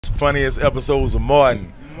funniest episodes of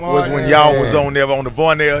Martin was when y'all was on there on the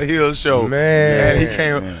Varnell Hill show. Man, and he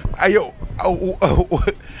came.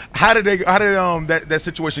 How did that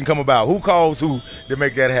situation come about? Who calls who to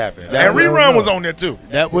make that happen? And Rerun was on there too.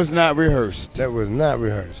 That was not rehearsed. That was not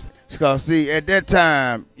rehearsed. Because see, at that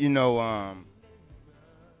time, you know,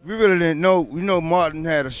 we really didn't know. We know Martin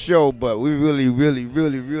had a show, but we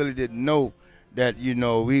really didn't know that, you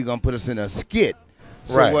know, we gonna put us in a skit.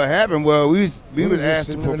 So right. What happened? Well, we was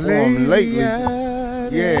asked to perform lately.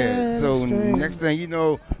 Yeah. So next thing you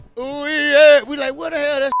know, ooh yeah, we like, where the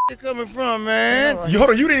hell that shit coming from, man? You hold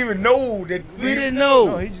on, you didn't even know that. We didn't know.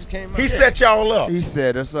 No, he just came out. He set y'all up. He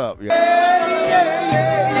set us up. Yeah.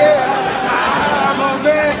 I'm a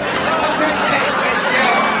man.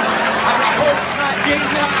 I hope my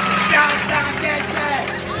y'all stop that time.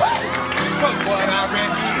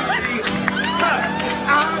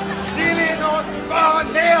 I'm chilling on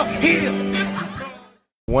Varnell Hill.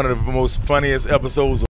 One of the most funniest episodes